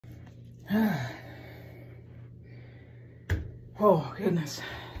Oh, goodness.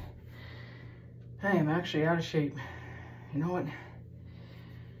 I am actually out of shape. You know what?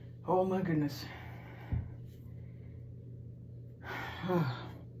 Oh, my goodness.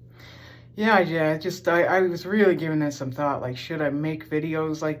 Yeah, I was really giving that some thought. Like, should I make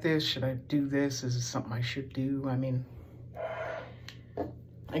videos like this? Should I do this? Is this something I should do? I mean,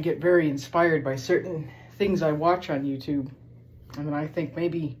 I get very inspired by certain things I watch on YouTube. And then I think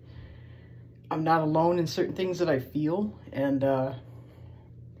maybe I'm not alone in certain things that I feel. And, oh,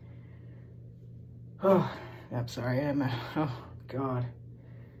 I'm sorry. Oh, God.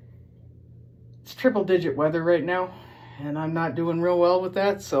 It's triple-digit weather right now, and I'm not doing real well with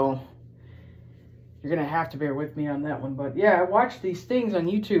that, so you're going to have to bear with me on that one. But, yeah, I watch these things on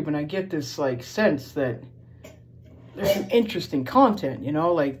YouTube, and I get this, like, sense that there's some interesting content, you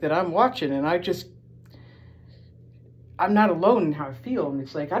know, like, that I'm watching, and I'm not alone in how I feel. And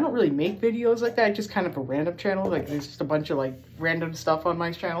it's like, I don't really make videos like that. I just kind of a random channel. Like, there's just a bunch of, like, random stuff on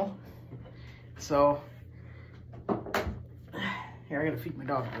my channel. So, here, I gotta feed my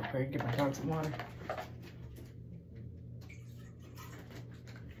dog real quick. Give my dog some water.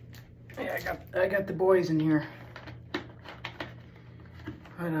 Yeah, I got the boys in here.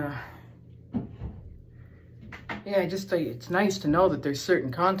 But, yeah, it's nice to know that there's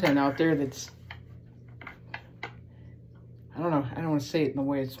certain content out there that's, I don't know, I don't want to say it in a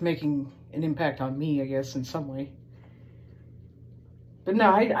way it's making an impact on me, I guess, in some way. But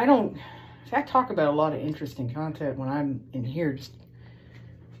no, I don't, I talk about a lot of interesting content when I'm in here. Just,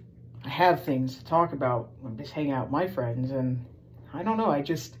 I have things to talk about when I just hang out with my friends, and I don't know,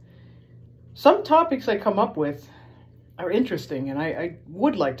 some topics I come up with are interesting, and I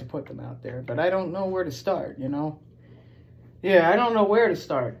would like to put them out there, but I don't know where to start, you know? Yeah, I don't know where to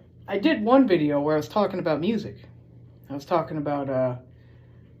start. I did one video where I was talking about music. I was talking about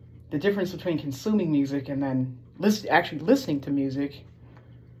the difference between consuming music and then actually listening to music.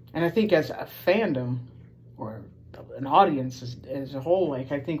 And I think as a fandom, or an audience as a whole,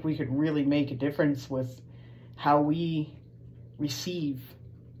 like, I think we could really make a difference with how we receive.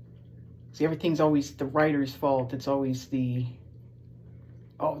 See, everything's always the writer's fault. It's always this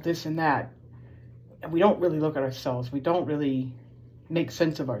and that. And we don't really look at ourselves. We don't really make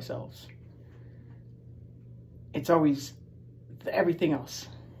sense of ourselves. It's always everything else.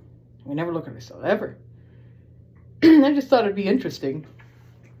 We never look at ourselves, ever. I just thought it'd be interesting,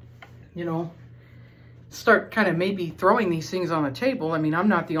 you know, start kind of maybe throwing these things on the table. I mean, I'm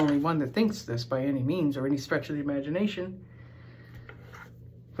not the only one that thinks this by any means or any stretch of the imagination.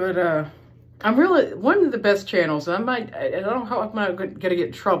 But I'm really, one of the best channels, and I don't know how I'm not going to get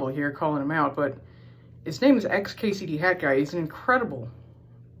in trouble here calling him out, but his name is XKCD Hat Guy. He's an incredible,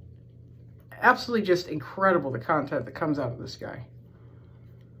 absolutely just incredible, the content that comes out of this guy.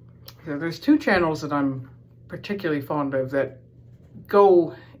 So there's two channels that I'm particularly fond of that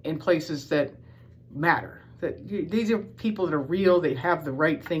go in places that matter. That these are people that are real. They have the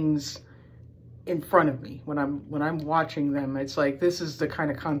right things in front of me when I'm watching them. It's like, this is the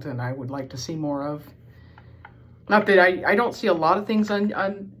kind of content I would like to see more of. Not that I don't see a lot of things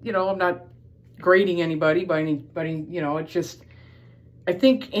on you know, I'm not grading anybody by anybody, you know, it's just, I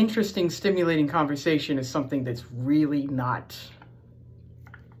think interesting, stimulating conversation is something that's really not,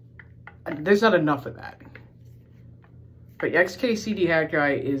 there's not enough of that. But XKCD Hat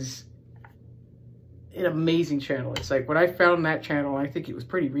Guy is an amazing channel. It's like, when I found that channel, I think it was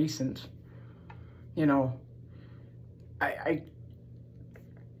pretty recent, you know, I'm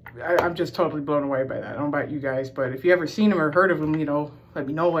just totally blown away by that. I don't know about you guys, but if you ever seen him or heard of him, you know, let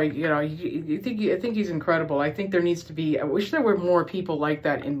me know. Like, you know, I think he's incredible. I think there needs to be, I wish there were more people like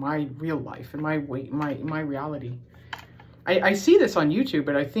that in my real life, in my reality. I see this on YouTube,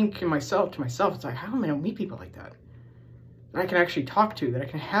 but I think to myself, it's like, how am I going to meet people like that? That I can actually talk to, that I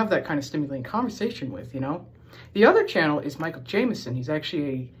can have that kind of stimulating conversation with, you know? The other channel is Michael Jameson. He's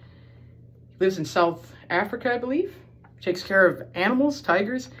actually lives in South Africa, I believe. Takes care of animals,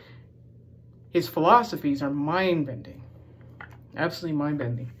 tigers. His philosophies are mind-bending. Absolutely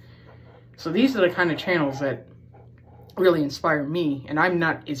mind-bending. So these are the kind of channels that really inspire me. And I'm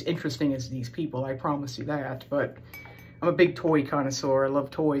not as interesting as these people, I promise you that. But I'm a big toy connoisseur. I love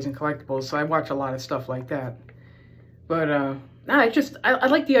toys and collectibles, so I watch a lot of stuff like that. But, I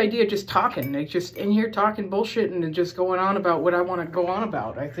like the idea of just talking. Like, just in here talking bullshit and just going on about what I want to go on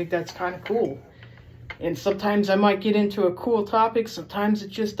about. I think that's kind of cool. And sometimes I might get into a cool topic. Sometimes it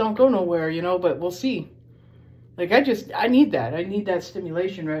just don't go nowhere, you know, but we'll see. Like, I need that. I need that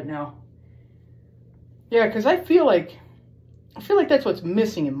stimulation right now. Yeah, because I feel like that's what's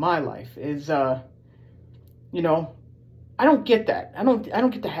missing in my life is, you know, I don't get that. I don't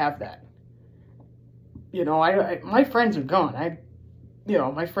get to have that. You know, my friends are gone. You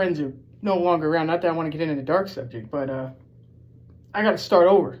know, my friends are no longer around. Not that I want to get into the dark subject, but I got to start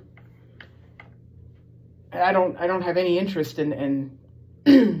over. I don't have any interest in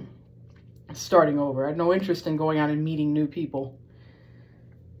starting over. I have no interest in going out and meeting new people.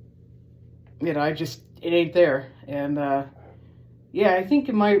 You know, it ain't there. And yeah, I think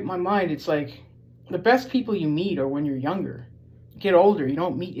in my mind, it's like the best people you meet are when you're younger. You get older, you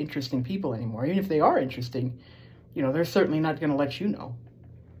don't meet interesting people anymore. Even if they are interesting, you know, they're certainly not going to let you know.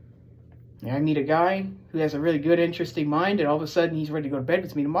 I meet a guy who has a really good, interesting mind, and all of a sudden he's ready to go to bed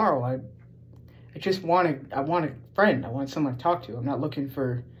with me tomorrow. I want a friend. I want someone to talk to. I'm not looking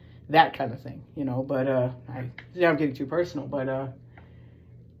for that kind of thing, you know, but I'm getting too personal, but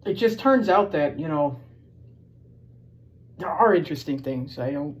it just turns out that, you know, there are interesting things.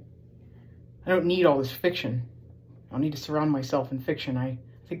 I don't need all this fiction. I don't need to surround myself in fiction. I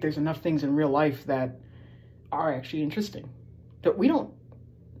think there's enough things in real life that are actually interesting. But we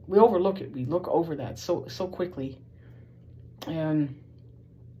overlook it. We look over that so quickly. And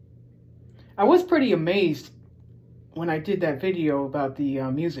I was pretty amazed when I did that video about the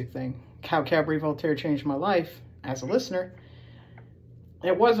music thing, how Cabaret Voltaire changed my life as a listener.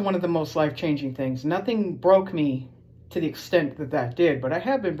 It was one of the most life-changing things. Nothing broke me to the extent that did, but I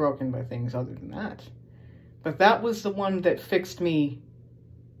have been broken by things other than that. But that was the one that fixed me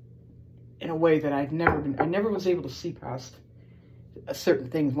in a way that I never was able to see past certain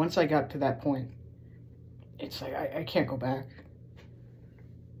things. Once I got to that point, it's like, I can't go back.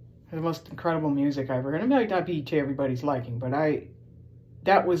 The most incredible music I ever heard. It might not be to everybody's liking, but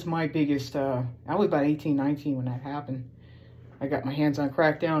that was my biggest, I was about 18, 19 when that happened. I got my hands on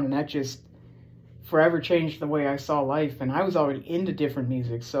Crackdown, and that just forever changed the way I saw life. And I was already into different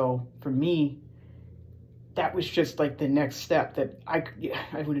music, so for me, that was just like the next step that I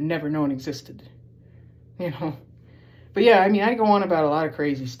would have never known existed, you know. But yeah, I mean, I go on about a lot of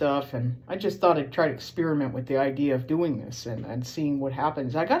crazy stuff, and I just thought I'd try to experiment with the idea of doing this and seeing what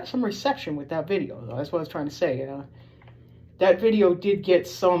happens. I got some reception with that video, though. That's what I was trying to say. That video did get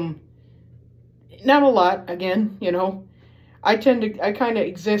some, not a lot, again, you know. I kind of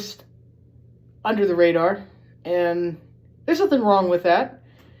exist under the radar, and there's nothing wrong with that.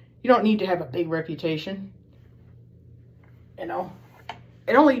 You don't need to have a big reputation, you know.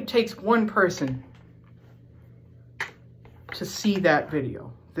 It only takes one person to see that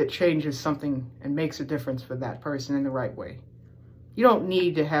video that changes something and makes a difference for that person in the right way. You don't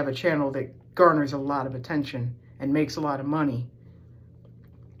need to have a channel that garners a lot of attention and makes a lot of money,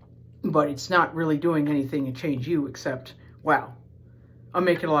 but it's not really doing anything to change you except, wow, I'm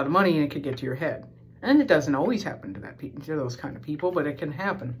making a lot of money and it could get to your head. And it doesn't always happen to those kind of people, but it can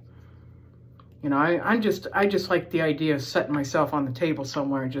happen. You know, I just like the idea of setting myself on the table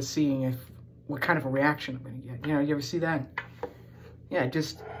somewhere and just seeing what kind of a reaction I'm going to get. You know, you ever see that? Yeah,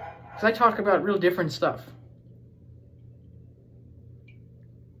 just, because I talk about real different stuff.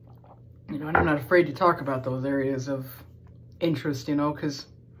 You know, and I'm not afraid to talk about those areas of interest, you know, because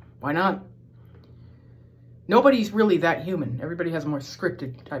why not? Nobody's really that human. Everybody has a more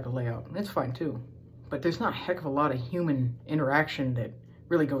scripted type of layout, and that's fine too. But there's not a heck of a lot of human interaction that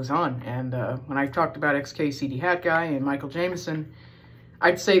really goes on. And when I talked about XK CD Hat Guy and Michael Jameson,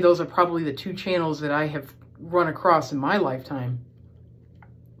 I'd say those are probably the two channels that I have run across in my lifetime,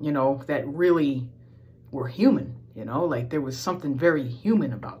 you know, that really were human, you know, like there was something very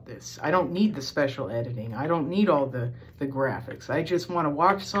human about this. I don't need the special editing. I don't need all the graphics. I just want to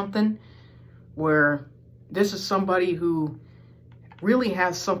watch something where this is somebody who really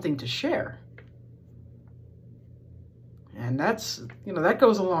has something to share. And that's, you know, that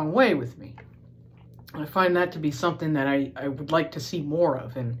goes a long way with me. I find that to be something that I would like to see more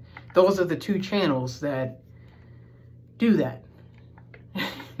of. And those are the two channels that do that.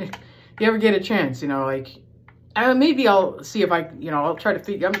 If you ever get a chance, you know, like, maybe I'll see if I, you know, I'll try to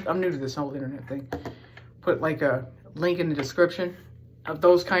figure, I'm new to this whole internet thing. Put like a link in the description of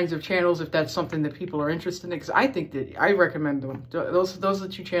those kinds of channels if that's something that people are interested in. Because I think that I recommend them. Those are the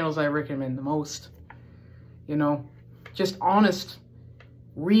two channels I recommend the most. You know, just honest,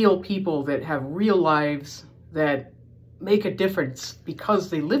 real people that have real lives that make a difference because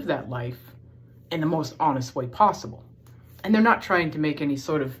they live that life in the most honest way possible. And they're not trying to make any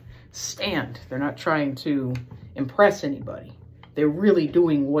sort of stand. They're not trying to impress anybody. They're really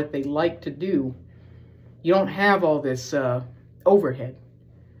doing what they like to do. You don't have all this overhead.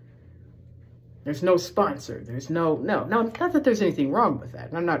 There's no sponsor. There's no, not that there's anything wrong with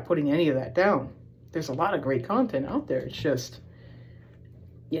that. I'm not putting any of that down. There's a lot of great content out there. It's just,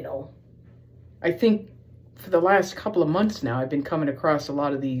 you know, I think for the last couple of months now, I've been coming across a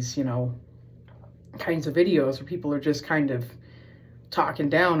lot of these, you know, kinds of videos where people are just kind of talking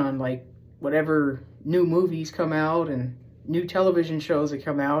down on like whatever new movies come out and new television shows that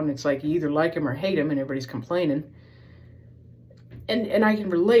come out, and it's like you either like them or hate them, and everybody's complaining. And I can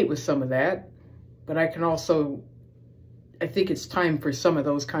relate with some of that, but I can also, I think it's time for some of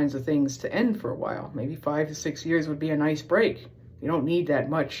those kinds of things to end for a while. Maybe 5 to 6 years would be a nice break. You don't need that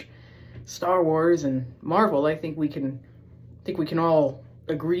much Star Wars and Marvel. I think we can all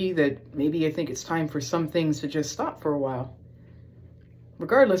agree that maybe I think it's time for some things to just stop for a while.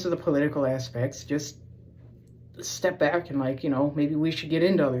 Regardless of the political aspects, just step back and, like, you know, maybe we should get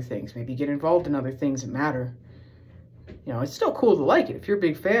into other things. Maybe get involved in other things that matter. You know, it's still cool to like it if you're a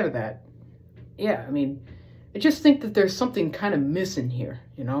big fan of that. Yeah, I mean, I just think that there's something kind of missing here,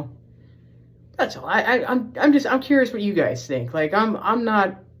 you know? That's all. I'm curious what you guys think. Like, I'm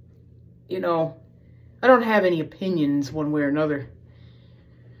not, you know, I don't have any opinions one way or another.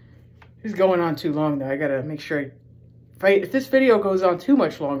 It's going on too long, though. I gotta make sure if this video goes on too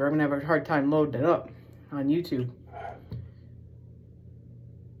much longer, I'm gonna have a hard time loading it up on YouTube.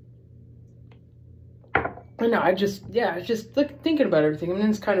 But no, I just thinking about everything. I mean,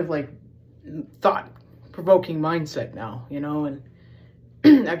 it's kind of like thought-provoking mindset now, you know,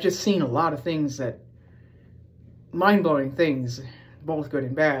 and I've just seen a lot of things that, mind-blowing things, both good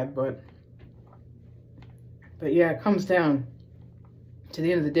and bad, but yeah, it comes down to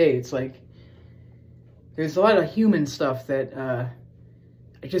the end of the day, it's like, there's a lot of human stuff that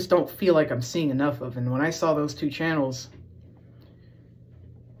I just don't feel like I'm seeing enough of, and when I saw those two channels,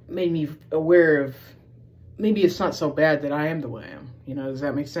 it made me aware of, maybe it's not so bad that I am the way I am, you know, does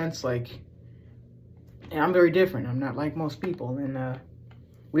that make sense? Like, I'm very different, I'm not like most people, and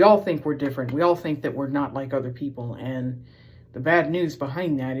we all think we're different, we all think that we're not like other people, and the bad news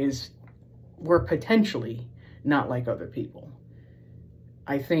behind that is we're potentially not like other people.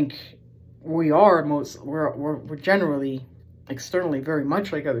 I think we're generally externally very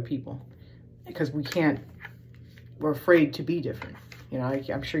much like other people because we're afraid to be different. You know,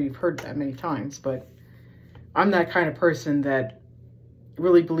 I'm sure you've heard that many times, but I'm that kind of person that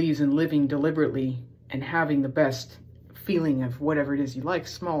really believes in living deliberately and having the best feeling of whatever it is you like.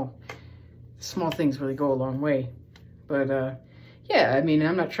 Small things really go a long way. But yeah, I mean,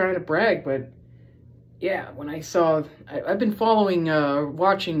 I'm not trying to brag, but yeah, when I saw, I've been following,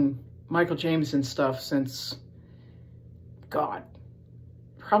 watching Michael Jameson stuff since, God,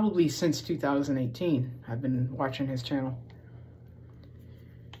 probably since 2018. I've been watching his channel.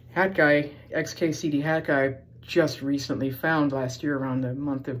 Hat Guy, XKCD Hat Guy, just recently found last year around the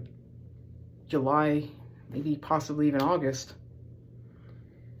month of July, maybe possibly even August.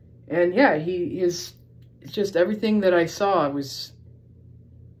 And yeah, it's just everything that I saw was,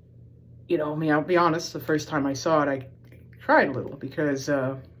 you know, I mean, I'll be honest, the first time I saw it, I cried a little because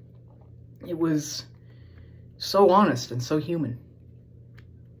it was so honest and so human.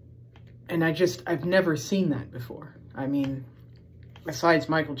 And I've never seen that before. I mean, besides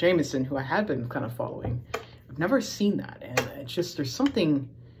Michael Jameson, who I had been kind of following, I've never seen that. And it's just, there's something,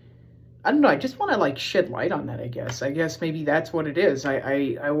 I don't know, I just want to like shed light on that, I guess. I guess maybe that's what it is.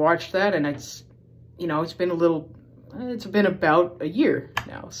 I watched that, and it's, you know, it's been about a year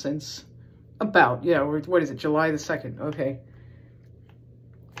now since, yeah, what is it, July the 2nd, okay.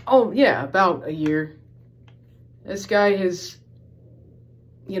 Oh, yeah, about a year. This guy has,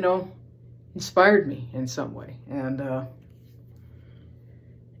 you know, inspired me in some way, and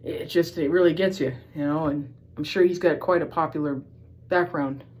it really gets you, you know, and I'm sure he's got quite a popular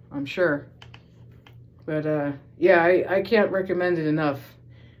background, I'm sure. But, yeah, I can't recommend it enough.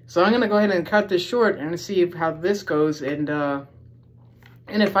 So I'm going to go ahead and cut this short and see how this goes, and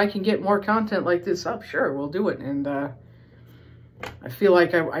if I can get more content like this up, sure, we'll do it. And I feel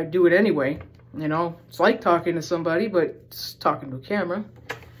like I do it anyway, you know. It's like talking to somebody, but it's talking to a camera.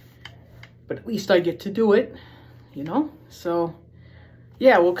 But at least I get to do it, you know. So,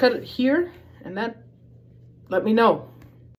 yeah, we'll cut it here, and let me know.